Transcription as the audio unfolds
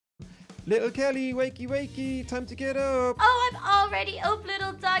Little Kelly, wakey, wakey. Time to get up. Oh, I'm already up,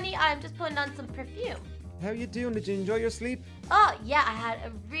 little Donny. I'm just putting on some perfume. How you doing? Did you enjoy your sleep? Oh, yeah, I had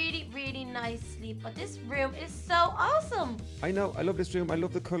a really, really nice sleep. But this room is so awesome. I know. I love this room. I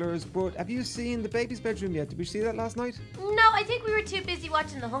love the colors. But have you seen the baby's bedroom yet? Did we see that last night? No, I think we were too busy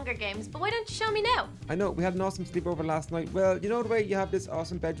watching the Hunger Games. But why don't you show me now? I know. We had an awesome sleepover last night. Well, you know the way you have this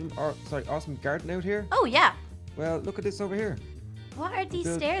awesome bedroom, or sorry, awesome garden out here? Oh, yeah. Well, look at this over here. What are these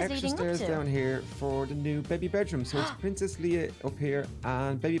Built stairs extra leading stairs up to? down here for the new baby bedroom. So it's Princess Leia up here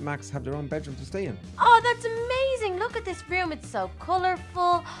and Baby Max have their own bedroom to stay in. Oh, that's amazing. Look at this room. It's so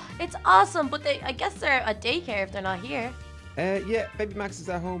colorful. It's awesome. But I guess they're at daycare if they're not here. Yeah, Baby Max is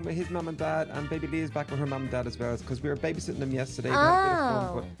at home with his mum and dad, and Baby Leah is back with her mum and dad as well, because we were babysitting them yesterday. We had a bit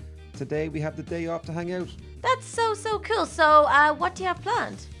of fun, but today we have the day off to hang out. That's so cool. So, what do you have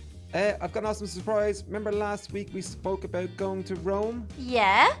planned? I've got an awesome surprise. Remember last week we spoke about going to Rome?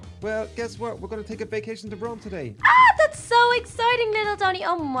 Yeah? Well, guess what? We're going to take a vacation to Rome today. Ah, that's so exciting, little Donny.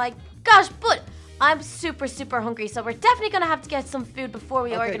 Oh my gosh, but I'm super hungry, so we're definitely going to have to get some food before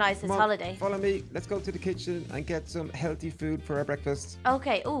we organize this holiday. Follow me. Let's go to the kitchen and get some healthy food for our breakfast.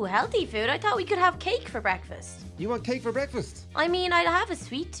 Okay. Ooh, healthy food? I thought we could have cake for breakfast. You want cake for breakfast? I mean, I have a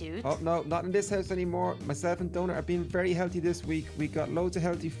sweet tooth. Oh, no, not in this house anymore. Myself and Donut are being very healthy this week. We got loads of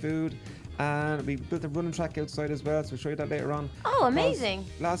healthy food. And we built a running track outside as well, so we'll show you that later on. Oh, amazing.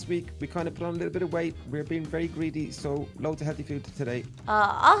 Last week, we kind of put on a little bit of weight. We're being very greedy, so loads of healthy food today.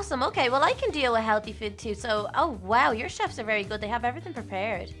 Awesome. Okay, well, I can deal with healthy food too. So, oh, wow, your chefs are very good. They have everything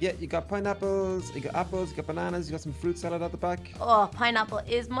prepared. Yeah, you got pineapples, you got apples, you got bananas, you got some fruit salad at the back. Oh, pineapple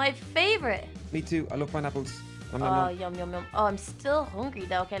is my favorite. Me too. I love pineapples. Oh, yum. Oh, I'm still hungry,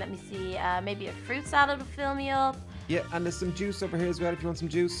 though. Okay, let me see. Maybe a fruit salad will fill me up. Yeah, and there's some juice over here as well if you want some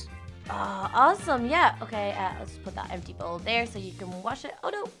juice. Oh, awesome. Yeah. Okay, let's put that empty bowl there so you can wash it. Oh,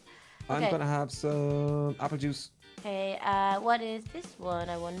 no. Okay. I'm going to have some apple juice. Okay, what is this one,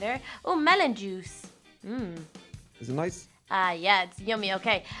 I wonder? Oh, melon juice. Is it nice? Yeah, it's yummy.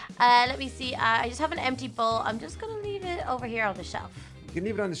 Okay, let me see. I just have an empty bowl. I'm just going to leave it over here on the shelf. You can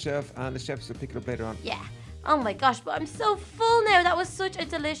leave it on the shelf and the chefs will pick it up later on. Yeah. Oh my gosh, but I'm so full now. That was such a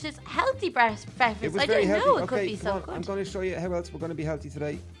delicious, healthy breakfast. It was I very didn't healthy. know it could be so good. I'm going to show you how else we're going to be healthy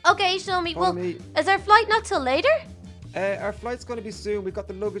today. Okay, show me. Follow Well, me. is our flight not till later? Our flight's going to be soon. We've got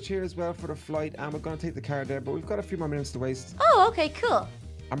the luggage here as well for the flight, and we're going to take the car there, but we've got a few more minutes to waste. Oh, okay, cool.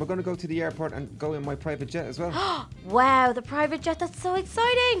 And we're going to go to the airport and go in my private jet as well. Wow, the private jet, that's so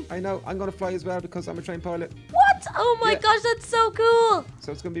exciting. I know, I'm going to fly as well because I'm a trained pilot. What? Oh my gosh, that's so cool.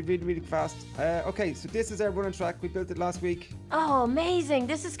 So it's going to be really fast. Okay, so this is our running track. We built it last week. Oh, amazing.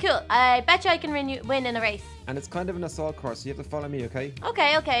 This is cool. I bet you I can win in a race. And it's kind of an assault course, so you have to follow me, okay?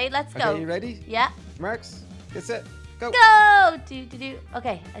 Okay, let's go. Okay, you ready? Yeah. Marks, get set, go. Go! Do.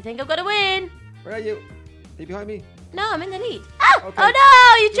 Okay, I think I'm going to win. Where are you? Are you behind me? No, I'm in the lead. Ah! Okay. Oh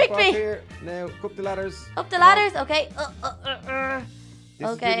no, you Jump tricked me. Here. Now, go up the ladders. Up the ladders? Okay. This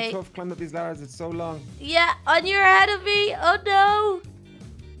Okay. is really tough, climbing up these ladders. It's so long. Yeah, and you're ahead of me. Oh no.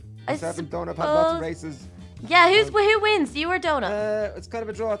 Myself and Donut have had lots of races. Yeah, who wins? You or Donut? It's kind of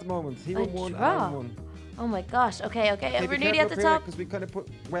a draw at the moment. He won one and I won one. Oh my gosh. Okay. We're nearly at the top. Because we kind of put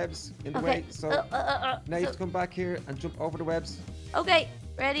webs in the way. So now you have to come back here and jump over the webs. Okay.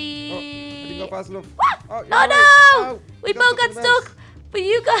 Oh, I didn't Ready? go fast enough. Oh, you're no! all right. Oh, We both got stuck. But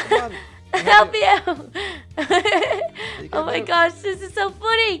you got Come on. help me out. You Oh can my do it. gosh, this is so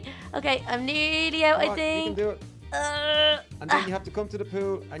funny. Okay, I'm nearly out, Come I on, think. You can do it. And then you have to come to the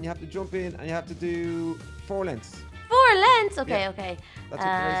pool and you have to jump in and you have to do 4 lengths. 4 lengths. Okay. That's what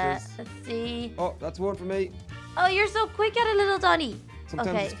the race is. Let's see. Oh, that's 1 for me. Oh, you're so quick at it, little Donny. Sometimes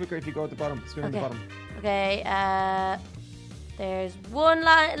Okay. it's quicker if you go at the bottom. Swim at the bottom. Okay, there's 1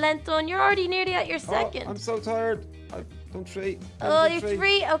 length done. You're already nearly at your second. Oh, I'm so tired. I've done 3. Oh, you're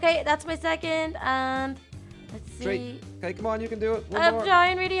 3. Okay, that's my second. And let's see. 3. Okay, come on, you can do it. One I'm more.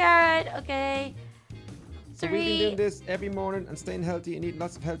 trying really hard. Okay. So 3. we've been doing this every morning and staying healthy and eating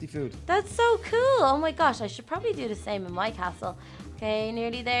lots of healthy food. That's so cool. Oh my gosh, I should probably do the same in my castle. Okay,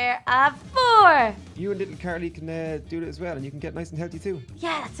 nearly there. 4. You and little Carly can do it as well and you can get nice and healthy too.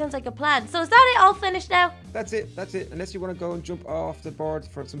 Yeah, that sounds like a plan. So is that it? All finished now? That's it. Unless you want to go and jump off the board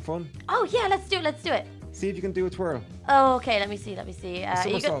for some fun. Oh yeah, let's do it. See if you can do a twirl. Oh, okay, let me see.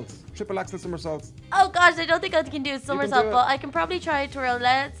 Somersaults. Triple axel somersaults. Oh gosh, I don't think I can do a somersault, do it. but I can probably try a twirl.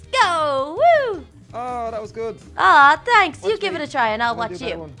 Let's go! Woo! Oh, that was good. Ah, thanks. You Watch give me. it a try and I'll I'm gonna watch do a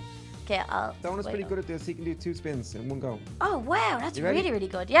better you. one. Okay, I'll. Donna's pretty good at this. He can do 2 spins in one go. Oh wow, that's You ready? really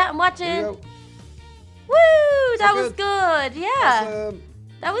good. Yeah, I'm watching. Here you go. Woo! That So was good. Yeah. Awesome.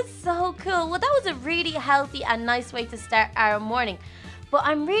 That was so cool. Well, that was a really healthy and nice way to start our morning. But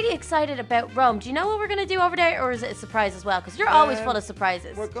I'm really excited about Rome. Do you know what we're going to do over there, or is it a surprise as well? Because you're always full of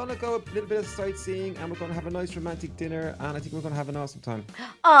surprises. We're going to go a little bit of sightseeing, and we're going to have a nice romantic dinner, and I think we're going to have an awesome time.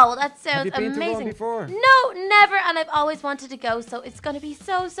 Oh, well, that sounds amazing. Have you been to Rome before? No, never, and I've always wanted to go, so it's going to be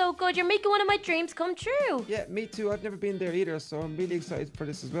so good. You're making one of my dreams come true. Yeah, me too. I've never been there either, so I'm really excited for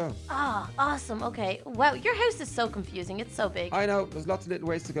this as well. Ah, awesome. Okay. Wow, your house is so confusing. It's so big. I know. There's lots of little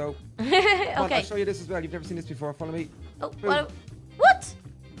ways to go. Okay. On, I'll show you this as well. You've never seen this before. Follow me. Oh, what?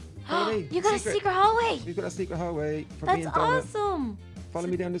 Follow me. You got a secret hallway. We've got a secret hallway for That's me and Donna. awesome. Follow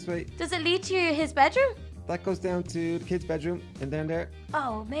me down this way. Does it lead to his bedroom? That goes down to the kids' bedroom and down there.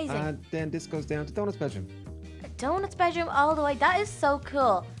 Oh, amazing. And then this goes down to Donna's bedroom. Donut's bedroom all the way. That is so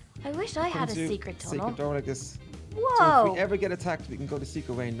cool. I wish I had a secret tunnel. Secret door like this. Whoa. So if we ever get attacked, we can go the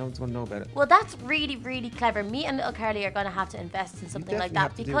secret way and no one's going to know about it. Well, that's really clever. Me and little Carly are going to have to invest in something like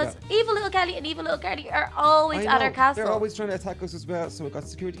that because evil little Kelly and evil little Carly are always at our castle. They're always trying to attack us as well. So we've got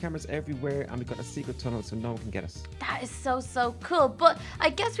security cameras everywhere and we've got a secret tunnel so no one can get us. That is so cool. But I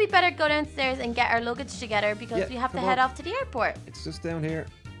guess we better go downstairs and get our luggage together because we have to head off to the airport. It's just down here.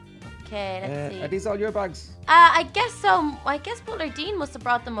 Okay, let's see. Are these all your bags? I guess so. I guess Butler Dean must have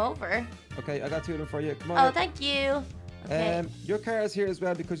brought them over. Okay, I got 2 of them for you. Come on. Oh, thank you. Okay. Your car is here as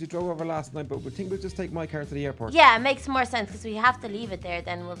well because you drove over last night, but we think we'll just take my car to the airport. Yeah, it makes more sense because we have to leave it there,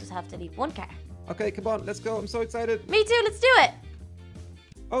 then we'll just have to leave one car. Okay, come on, let's go. I'm so excited. Me too, let's do it.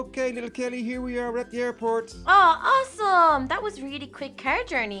 Okay, little Kelly, here we are. We're at the airport. Oh, awesome. That was really quick car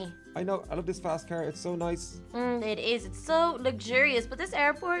journey. I know, I love this fast car. It's so nice. It is. It's so luxurious, but this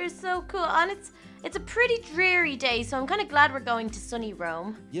airport is so cool. And it's a pretty dreary day, so I'm kind of glad we're going to sunny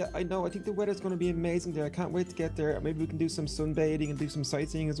Rome. Yeah, I know. I think the weather's going to be amazing there. I can't wait to get there. Maybe we can do some sunbathing and do some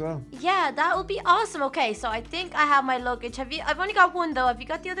sightseeing as well. Yeah, that will be awesome. Okay, so I think I have my luggage. I've only got one though. Have you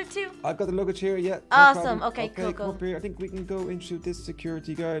got the other 2? I've got the luggage here, yeah. Awesome. No okay, cool. Come up here. I think we can go and shoot this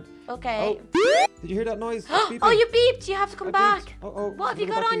security guard. Okay. Oh, did you hear that noise? Oh, you beeped. You have to come back. What have you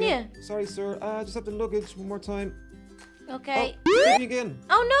got on you? Sorry, sir. Just have the luggage one more time. Okay. Oh, me again.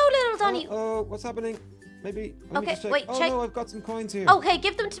 Oh no, little Donny. Oh, what's happening? Maybe. Okay, wait, check. check. Oh no, I've got some coins here. Okay,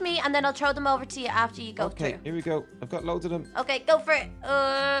 give them to me and then I'll throw them over to you after you go through. Okay, here we go. I've got loads of them. Okay, go for it.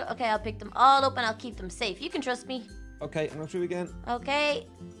 Okay, I'll pick them all up and I'll keep them safe. You can trust me. Okay, I'm going through again. Okay.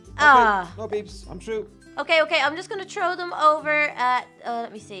 No beeps. I'm through. Okay, I'm just gonna throw them over at.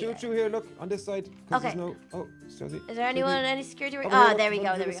 Let me see. Do it through here. Look on this side. Okay. There's no. Oh, sorry. Is there any security? There we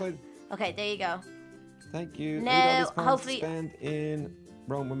go. Okay, there you go. Thank you. Now, hopefully. Spend in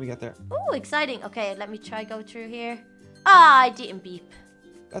Rome when we get there. Oh, exciting. Okay, let me try go through here. I didn't beep.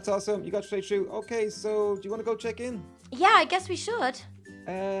 That's awesome. You got straight through. Okay, so do you want to go check in? Yeah, I guess we should.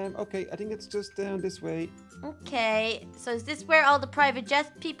 Okay, I think it's just down this way. Okay, so is this where all the private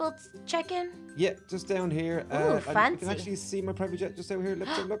jet people check in? Yeah, just down here. Ooh, fancy. You can actually see my private jet just over here.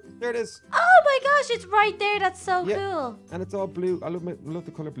 Let's look. There it is. Oh my gosh, it's right there. That's so cool. And it's all blue. I love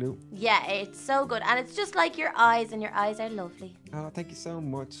the color blue. Yeah, it's so good. And it's just like your eyes, and your eyes are lovely. Oh, thank you so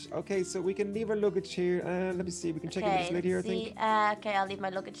much. Okay, so we can leave our luggage here. Let me see. We can check in this lid here, I think. Okay, I'll leave my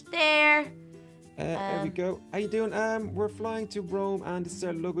luggage there. There we go. How you doing? We're flying to Rome, and this is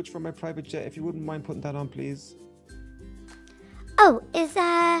our luggage for my private jet. If you wouldn't mind putting that on, please. Oh, is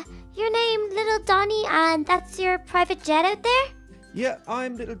your name Little Donny, and that's your private jet out there? Yeah,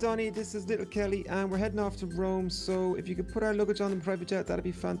 I'm Little Donny. This is Little Kelly, and we're heading off to Rome. So if you could put our luggage on the private jet, that'd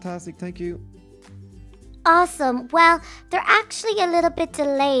be fantastic. Thank you. Awesome. Well, they're actually a little bit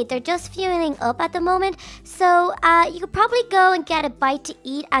delayed. They're just fueling up at the moment. So you could probably go and get a bite to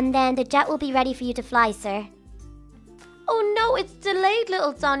eat, and then the jet will be ready for you to fly, sir. Oh no, it's delayed,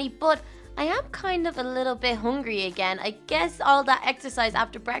 Little Donny, but I am kind of a little bit hungry again. I guess all that exercise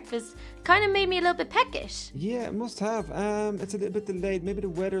after breakfast kind of made me a little bit peckish. Yeah, it must have. It's a little bit delayed. Maybe the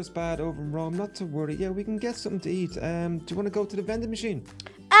weather's bad over in Rome. Not to worry. Yeah, we can get something to eat. Do you want to go to the vending machine?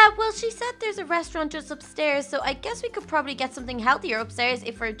 Well, she said there's a restaurant just upstairs, so I guess we could probably get something healthier upstairs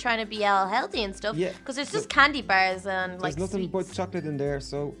if we're trying to be all healthy and stuff. Yeah. Because there's just candy bars and like there's nothing sweets. but chocolate in there,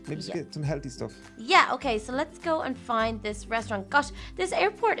 so maybe just get some healthy stuff. Yeah, okay, so let's go and find this restaurant. Gosh, this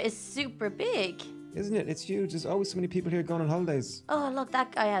airport is super big. Isn't it? It's huge. There's always so many people here going on holidays. Oh, look,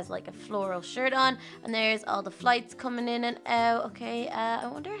 that guy has like a floral shirt on, and there's all the flights coming in and out. Okay, I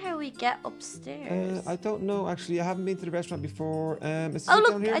wonder how we get upstairs. I don't know, actually. I haven't been to the restaurant before. Is oh, it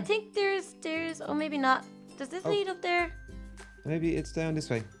look, down here? I think there's stairs. Oh, maybe not. Does this lead up there? Maybe it's down this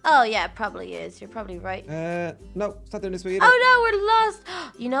way. Oh, yeah, it probably is. You're probably right. No, it's not down this way either. Oh, no, we're lost.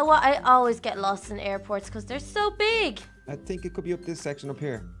 You know what? I always get lost in airports because they're so big. I think it could be up this section up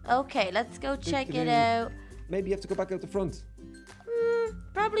here. Okay, let's go check it out. Maybe you have to go back out the front.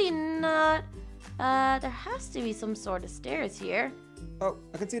 Probably not. There has to be some sort of stairs here. Oh,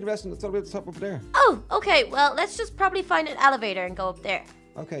 I can see the restaurant. It's all the way at the top over there. Oh, okay. Well, let's just probably find an elevator and go up there.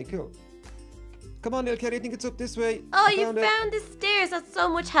 Okay, cool. Come on, little Kelly. I think it's up this way. Oh, you found the stairs. That's so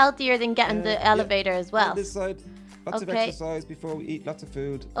much healthier than getting the elevator as well. On this side. Lots of exercise before we eat lots of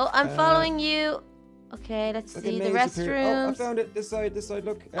food. Oh, I'm following you. Okay, let's see the restrooms. Oh, I found it. This side.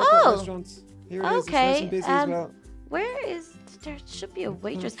 Look. Airport restaurants. Here it is. It's nice and busy as well. Where is... There should be a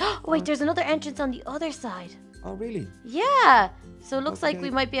waitress. Oh, wait, there's another entrance on the other side. Oh, really? Yeah. So it looks like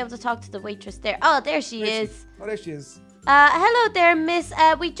we might be able to talk to the waitress there. Oh, there she is. Oh, there she is. Hello there, miss.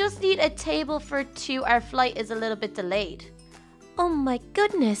 We just need a table for two. Our flight is a little bit delayed. Oh my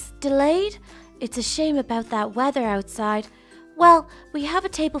goodness, delayed? It's a shame about that weather outside. Well, we have a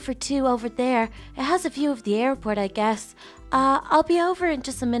table for two over there. It has a view of the airport, I guess. I'll be over in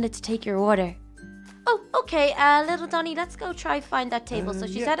just a minute to take your order. Oh, okay, little Donnie, let's go try find that table. So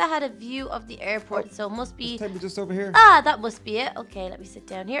she said I had a view of the airport, so it must be... This table just over here. Ah, that must be it. Okay, let me sit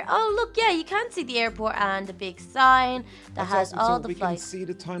down here. Oh, look, yeah, you can see the airport and the big sign that has all the flights. We can see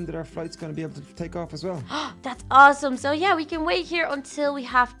the time that our flight's going to be able to take off as well. That's awesome. So, yeah, we can wait here until we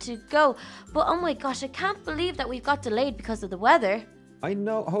have to go. But, oh my gosh, I can't believe that we've got delayed because of the weather. I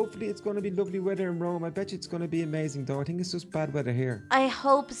know. Hopefully it's going to be lovely weather in Rome. I bet you it's going to be amazing, though. I think it's just bad weather here. I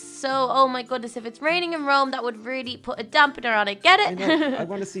hope so. Oh my goodness, if it's raining in Rome, that would really put a dampener on it. Get it? I know. I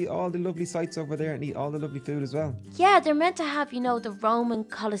want to see all the lovely sights over there and eat all the lovely food as well. Yeah, they're meant to have, the Roman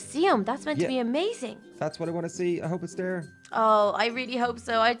Colosseum. That's meant to be amazing. That's what I want to see. I hope it's there. Oh, I really hope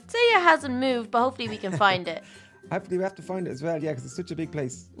so. I'd say it hasn't moved, but hopefully we can find it. Hopefully we have to find it as well, yeah, because it's such a big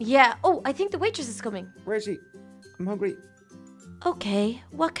place. Yeah. Oh, I think the waitress is coming. Where is she? I'm hungry. Okay,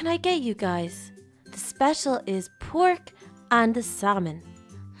 what can I get you guys? The special is pork and the salmon.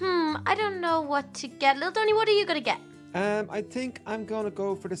 I don't know what to get. Little Donnie, what are you going to get? I think I'm going to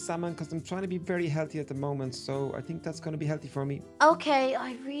go for the salmon because I'm trying to be very healthy at the moment. So I think that's going to be healthy for me. Okay,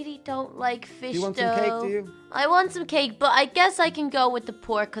 I really don't like fish, You want some cake, do you? I want some cake, but I guess I can go with the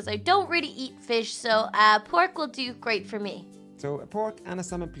pork because I don't really eat fish. So pork will do great for me. So a pork and a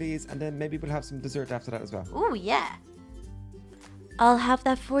salmon, please. And then maybe we'll have some dessert after that as well. Ooh, yeah. I'll have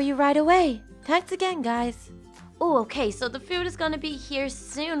that for you right away. Thanks again, guys. Oh, okay, so the food is going to be here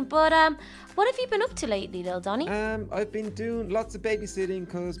soon. But what have you been up to lately, little Donnie? I've been doing lots of babysitting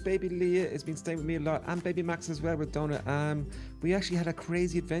because baby Leah has been staying with me a lot, and baby Max as well with Donut. We actually had a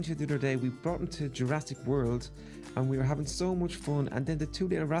crazy adventure the other day. We brought him to Jurassic World, and we were having so much fun. And then the two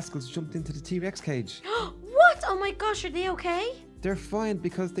little rascals jumped into the T-Rex cage. What? Oh my gosh, are they okay? They're fine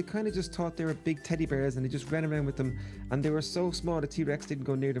because they kind of just thought they were big teddy bears and they just ran around with them, and they were so small the T-Rex didn't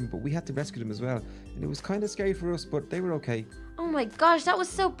go near them, but we had to rescue them as well, and it was kind of scary for us, but they were okay. Oh my gosh, that was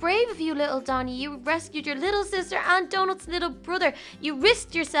so brave of you, little Donnie. You rescued your little sister and Donut's little brother. You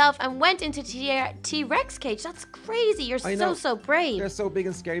risked yourself and went into T-Rex cage. That's crazy. You're so brave. They're so big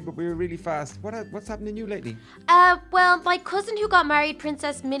and scary, but we were really fast. What's happening to you lately? Well, my cousin who got married,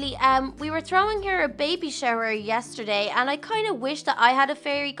 Princess Millie, we were throwing her a baby shower yesterday, and I kind of wish that I had a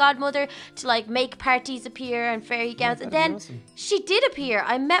fairy godmother to like make parties appear and fairy gowns. And then she did appear.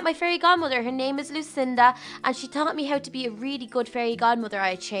 I met my fairy godmother. Her name is Lucinda, and she taught me how to be a really good fairy godmother.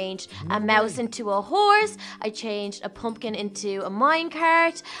 I changed a mouse into a horse. I changed a pumpkin into a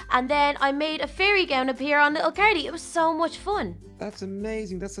minecart, and then I made a fairy gown appear on little Cardi. It was so much fun. That's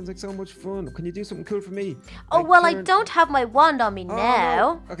amazing. That sounds like so much fun. Can you do something cool for me? Oh, like well, I don't have my wand on me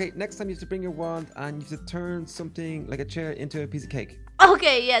now. No. Okay, next time you have to bring your wand and you have to turn something like a chair into a piece of cake.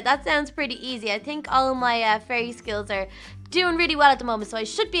 Okay, yeah, that sounds pretty easy. I think all my fairy skills are doing really well at the moment, so I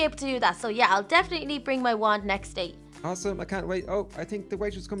should be able to do that. So yeah, I'll definitely bring my wand next day. Awesome, I can't wait. Oh, I think the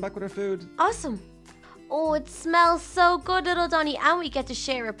waitress come back with our food. Awesome. Oh, it smells so good, little Donnie, and we get to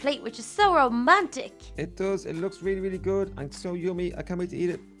share a plate, which is so romantic. It does. It looks really, really good and so yummy. I can't wait to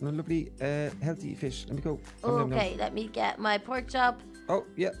eat it. And a lovely, healthy fish. Let me go. Okay, let me get my pork chop. Oh,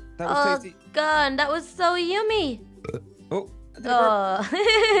 yeah, that was tasty. Oh, God, that was so yummy. Oh.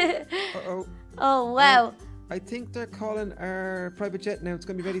 Uh-oh. Oh, wow. I think they're calling our private jet now. It's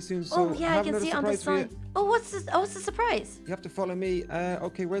going to be ready soon. So oh, yeah, I can see it on the sign. Oh, what's this? Oh, what's the surprise? You have to follow me.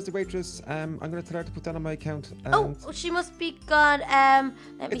 Okay, where's the waitress? I'm going to tell her to put that on my account. Oh, she must be gone.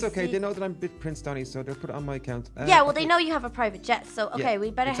 It's okay. They know that I'm Prince Donnie, so they'll put it on my account. Yeah, well, they know you have a private jet. So, okay, we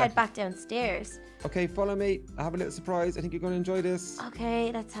better head back downstairs. Okay, follow me. I have a little surprise. I think you're going to enjoy this.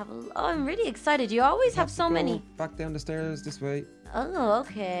 Okay, let's have a look. Oh, I'm really excited. You always have so many. Back down the stairs this way. Oh,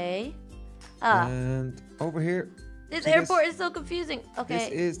 okay. And over here. This airport is so confusing. Okay. This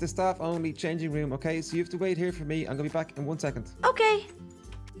is the staff only changing room, okay? So you have to wait here for me. I'm going to be back in 1 second. Okay.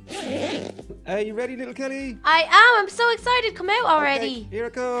 Are you ready, little Kelly? I am. I'm so excited. Come out already. Okay, here I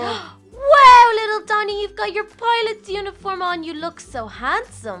come. Wow, little Donny, you've got your pilot's uniform on. You look so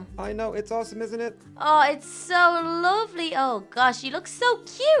handsome. I know, it's awesome, isn't it? Oh, it's so lovely. Oh, gosh, you look so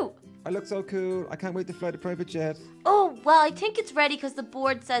cute. I look so cool. I can't wait to fly the private jet. Oh, well, I think it's ready because the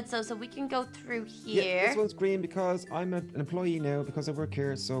board said so we can go through here. Yeah, this one's green because I'm an employee now because I work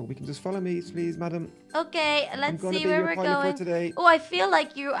here, so we can just follow me, please, madam. Okay, let's see where we're going. Today. Oh, I feel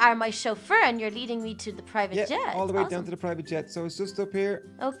like you are my chauffeur and you're leading me to the private jet. All the way down to the private jet. So it's just up here.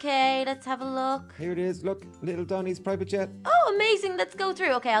 Okay, let's have a look. Here it is. Look, little Donny's private jet. Oh, amazing. Let's go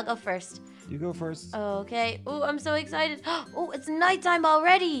through. Okay, I'll go first. You go first. Okay. Oh, I'm so excited. Oh, it's nighttime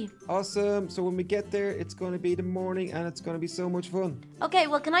already. Awesome. So when we get there, it's going to be the morning and it's going to be so much fun. Okay,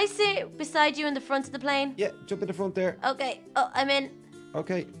 well, can I sit beside you in the front of the plane? Yeah, jump in the front there. Okay. Oh, I'm in.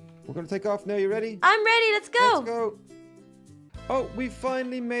 Okay, we're going to take off now. You ready? I'm ready. Let's go. Let's go. Oh, we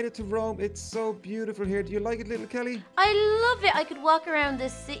finally made it to Rome. It's so beautiful here. Do you like it, little Kelly? I love it. I could walk around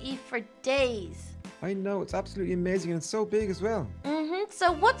this city for days. I know, it's absolutely amazing and it's so big as well.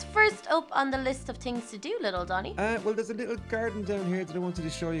 So what's first up on the list of things to do, little Donny? Well, there's a little garden down here that I wanted to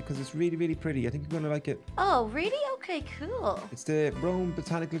show you because it's really, really pretty. I think you're going to like it. Oh, really? Okay, cool. It's the Rome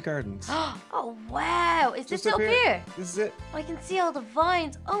Botanical Gardens. Oh, wow. Is this up here? This is it. I can see all the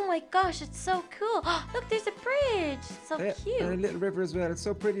vines. Oh my gosh, it's so cool. Look, there's a bridge. It's so cute. And a little river as well. It's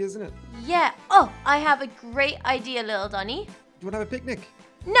so pretty, isn't it? Yeah. Oh, I have a great idea, little Donny. Do you want to have a picnic?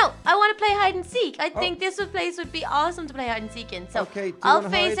 No, I want to play hide and seek. I think this place would be awesome to play hide and seek in. So okay, I'll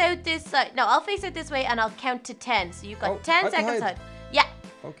face out this side. No, I'll face out this way and I'll count to 10. So you've got 10 seconds to hide. Yeah.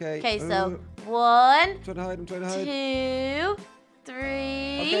 Okay. Okay, so 1, I'm trying to hide. 2, 3.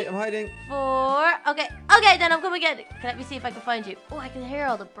 Okay, I'm hiding. 4. Okay, then I'm coming again. Let me see if I can find you. Oh, I can hear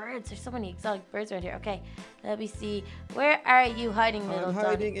all the birds. There's so many exotic birds around here. Okay, let me see. Where are you hiding, little Donny? I'm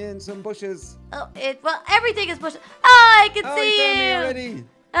hiding in some bushes. Oh, well, everything is bushes. Oh, I can see you. You Me already.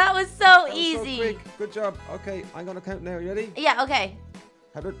 That was so easy. So quick. Good job. Okay, I'm gonna count now. You ready? Yeah. Okay.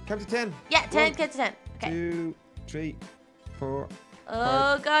 Count to 10. Yeah, 10. Count to 10. Okay. 2, 3, 4.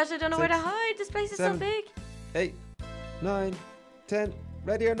 Oh 5, gosh, I don't know 6, where to hide. This place is 7, so big. 8, 9, 10.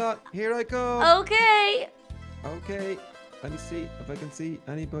 Ready or not? Here I go. Okay. Okay. Let me see if I can see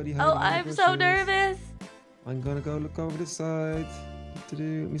anybody. Oh, I'm so nervous. I'm gonna go look over the side. What to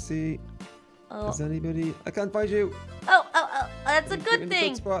do? Let me see. Is anybody? I can't find you. Oh, that's a good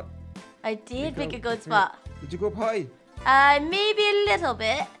thing. Good spot. I did pick a good spot. Did you go up high? Maybe a little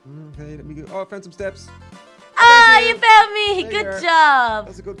bit. Okay, let me go. Oh, I found some steps. Ah, you found me. Good job.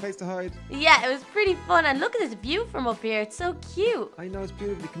 That's a good place to hide. Yeah, it was pretty fun. And look at this view from up here. It's so cute. I know, it's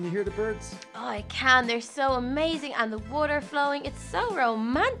beautiful. Can you hear the birds? Oh, I can. They're so amazing. And the water flowing. It's so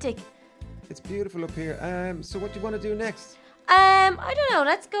romantic. It's beautiful up here. So what do you want to do next? I don't know.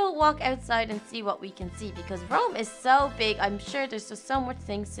 Let's go walk outside and see what we can see because Rome is so big. I'm sure there's just so much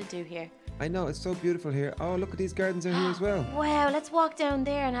things to do here. I know, it's so beautiful here. Oh, look at these gardens out here as well. Wow, let's walk down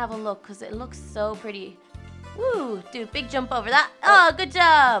there and have a look because it looks so pretty. Woo, do a big jump over that. Oh, good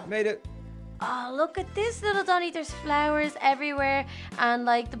job. Made it. Oh, look at this, little Donny. There's flowers everywhere and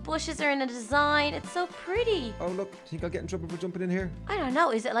like the bushes are in a design. It's so pretty. Oh, look. Think I'll get in trouble for jumping in here? I don't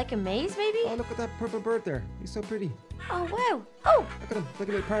know. Is it like a maze maybe? Oh, look at that purple bird there. He's so pretty. Oh, wow. Oh. Look at him. Like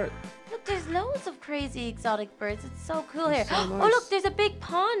a little parrot. Look, there's loads of crazy exotic birds. It's so cool here. So nice. Oh, look, there's a big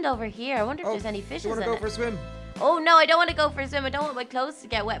pond over here. I wonder if there's any fishes in it. Do you want to go for a swim? Oh, no, I don't want to go for a swim. I don't want my clothes to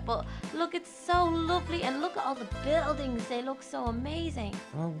get wet. But look, it's so lovely. And look at all the buildings. They look so amazing.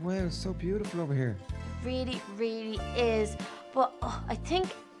 Oh, wow. It's so beautiful over here. It really, really is. But I think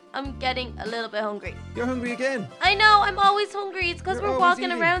I'm getting a little bit hungry. You're hungry again? I know. I'm always hungry. It's because we're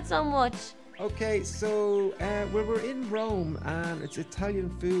walking around so much. Okay, so we're in Rome and it's Italian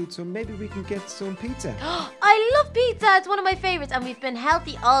food, so maybe we can get some pizza. I love pizza. It's one of my favorites, and we've been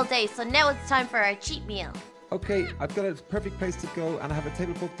healthy all day, so now it's time for our cheat meal. Okay, I've got a perfect place to go, and I have a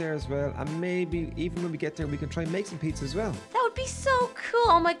table booked there as well, and maybe even when we get there, we can try and make some pizza as well. That would be so cool.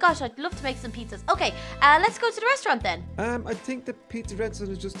 Oh my gosh, I'd love to make some pizzas. Okay, let's go to the restaurant then. I think the pizza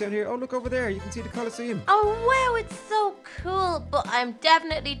restaurant is just down here. Oh, look over there. You can see the Colosseum. Oh, wow, it's so cool. But I'm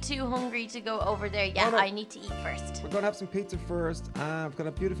definitely too hungry to go over there yet. Oh, no. I need to eat first. We're going to have some pizza first. I've got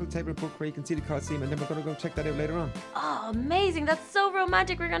a beautiful table booked where you can see the Colosseum, and then we're going to go check that out later on. Oh, amazing. That's so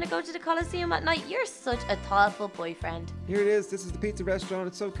romantic. We're going to go to the Colosseum at night. You're such a thoughtful boyfriend. Here it is. This is the pizza restaurant.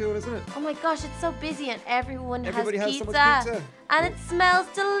 It's so cool, isn't it? Oh my gosh, it's so busy and everybody has pizza. So much pizza. And it smells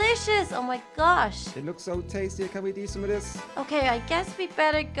delicious. Oh my gosh. It looks so tasty. Can we do some of this? Okay, I guess we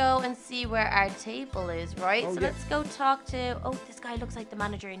better go and see where our table is, right? Oh, so let's go talk to... Oh, this guy looks like the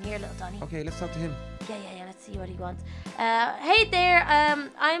manager in here, little Donny. Okay, let's talk to him. Yeah. Let's see what he wants. Hey there.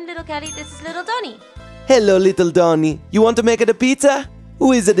 I'm little Kelly. This is little Donny. Hello, little Donny. You want to make it a pizza?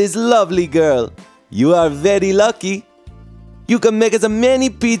 Who is this lovely girl? You are very lucky. You can make as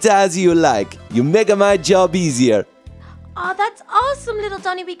many pizzas as you like. You make my job easier. Oh, that's awesome, little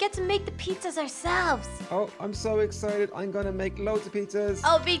Donny. We get to make the pizzas ourselves. Oh, I'm so excited. I'm going to make loads of pizzas.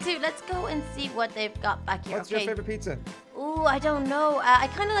 Oh, me too. Let's go and see what they've got back here. What's your favorite pizza? Ooh, I don't know. I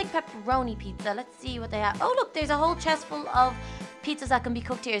kind of like pepperoni pizza. Let's see what they have. Oh, look, there's a whole chest full of pizzas that can be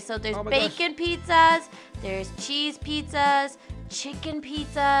cooked here. So there's bacon pizzas, there's cheese pizzas, chicken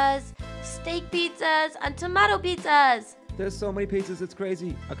pizzas, steak pizzas, and tomato pizzas. There's so many pizzas, it's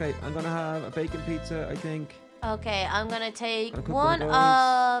crazy. Okay, I'm going to have a bacon pizza, I think. Okay, I'm going to take one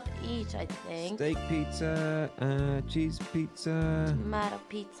of each, I think. Steak pizza, cheese pizza. Tomato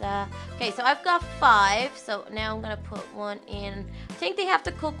pizza. Okay, so I've got 5. So now I'm going to put one in. I think they have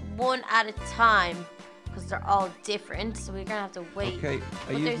to cook one at a time because they're all different. So we're going to have to wait. Okay,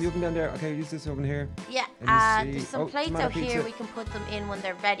 I use the oven down there. Okay, use this oven here. Yeah, there's some plates out here. We can put them in when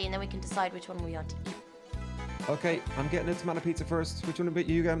they're ready and then we can decide which one we want to eat. Okay, I'm getting a tomato pizza first. Which one are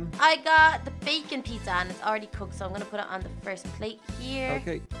you getting? I got the bacon pizza and it's already cooked, so I'm going to put it on the first plate here.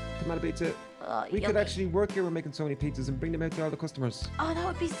 Okay, tomato pizza. We could actually work here. We're making so many pizzas and bring them out to all the customers. Oh, that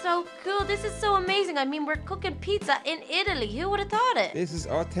would be so cool. This is so amazing. I mean, we're cooking pizza in Italy. Who would have thought it? This is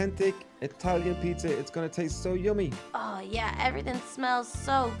authentic Italian pizza. It's going to taste so yummy. Oh, yeah. Everything smells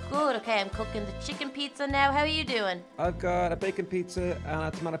so good. Okay, I'm cooking the chicken pizza now. How are you doing? I've got a bacon pizza and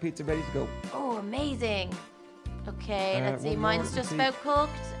a tomato pizza ready to go. Oh, amazing. Okay, let's see. Mine's just about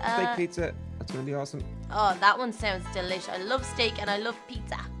cooked. Steak pizza. That's going to be awesome. Oh, that one sounds delicious. I love steak and I love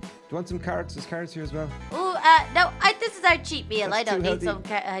pizza. Do you want some carrots? There's carrots here as well. Oh, no. This is our cheat meal. That's I don't need healthy. some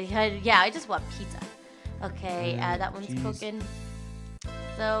carrots. Yeah, I just want pizza. Okay, that one's cooking.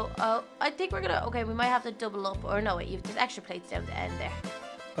 So, I think we're going to... Okay, we might have to double up. Or no, wait. There's extra plates down the end there.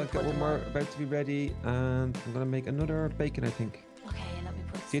 I've got one more about to be ready. And I'm going to make another bacon, I think. Okay, let me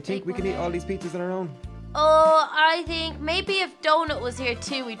put Do you think we can eat all these pizzas on our own? Oh, I think maybe if Donut was here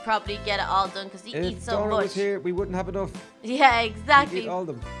too, we'd probably get it all done because he eats so much. If Donut was here, we wouldn't have enough. Yeah, exactly. We'd eat all of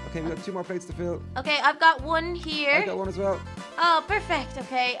them. Okay, we've got 2 more plates to fill. Okay, I've got one here. I've got one as well. Oh, perfect.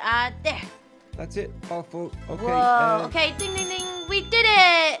 Okay, there. That's it. All full. Okay. Whoa. Okay, ding, ding, ding. We did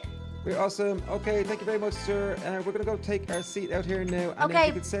it. We're awesome. Okay, thank you very much, sir. We're going to go take our seat out here now. And if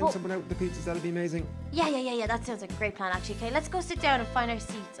you could send someone out with the pizzas, that'd be amazing. Yeah. That sounds like a great plan, actually. Okay, let's go sit down and find our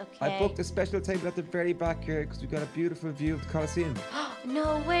seats, okay? I booked a special table at the very back here because we've got a beautiful view of the Colosseum.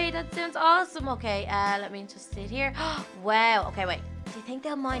 No way, that sounds awesome. Okay, let me just sit here. Wow. Okay, wait. Do you think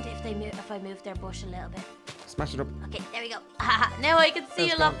they'll mind if I move their bush a little bit? Smash it up. Okay, there we go. Now I can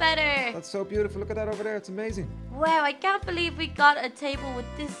see a lot better. That's so beautiful. Look at that over there. It's amazing. Wow, I can't believe we got a table with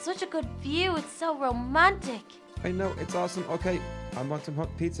such a good view. It's so romantic. I know, it's awesome. Okay, I want some hot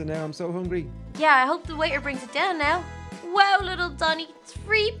pizza now. I'm so hungry. Yeah, I hope the waiter brings it down now. Wow, little Donny,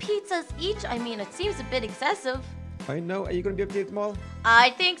 3 pizzas each. I mean, it seems a bit excessive. I know. Are you going to be able to eat them all?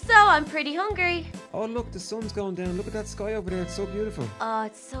 I think so. I'm pretty hungry. Oh, look, the sun's going down. Look at that sky over there. It's so beautiful. Oh,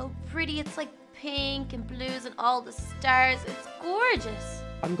 it's so pretty. It's like pink and blues and all the stars. It's gorgeous.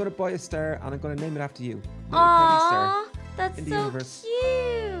 I'm going to buy a star and I'm going to name it after you. Aww, that's in the so universe.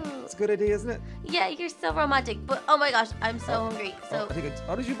 cute. It's a good idea, isn't it? Yeah, you're so romantic. But oh my gosh, I'm so hungry. So I think it's...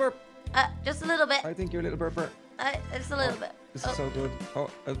 Oh, did you burp? just a little bit. I think you're a little burper. Just a little bit. This is so good. Oh,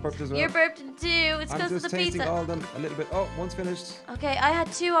 I burped as well. You're burped too. It's because of the pizza. I'm just tasting all of them a little bit. Oh, one's finished. Okay, I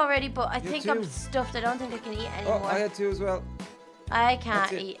had 2 already, but I think I'm stuffed. I don't think I can eat anymore. Oh, I had 2 as well. I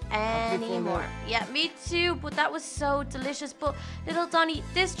can't eat anymore. Yeah, me too, but that was so delicious. But little Donny,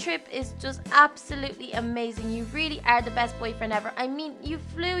 this trip is just absolutely amazing. You really are the best boyfriend ever. I mean, you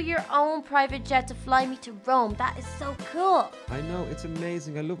flew your own private jet to fly me to Rome. That is so cool. I know, it's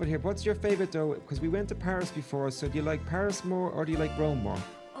amazing. I love it here. What's your favorite though? Because we went to Paris before, so do you like Paris more or do you like Rome more?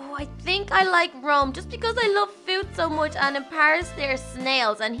 Oh, I think I like Rome just because I love food so much, and in Paris there's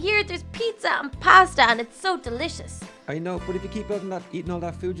snails and here there's pizza and pasta and it's so delicious. I know, but if you keep eating all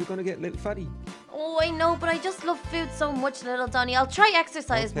that food, you're going to get a little fatty. Oh, I know, but I just love food so much, little Donny. I'll try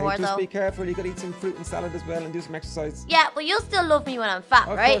exercise more, though. Just be careful. You got to eat some fruit and salad as well and do some exercise. Yeah, but you'll still love me when I'm fat,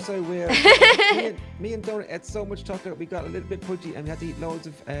 right? Of course I will. me and Donut ate so much chocolate, we got a little bit pudgy and we had to eat loads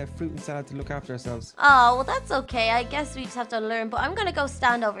of fruit and salad to look after ourselves. Oh, well, that's okay. I guess we just have to learn. But I'm going to go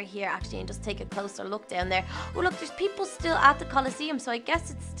stand over here, actually, and just take a closer look down there. Oh, look, there's people still at the Colosseum, so I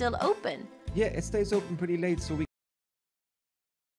guess it's still open. Yeah, it stays open pretty late, so we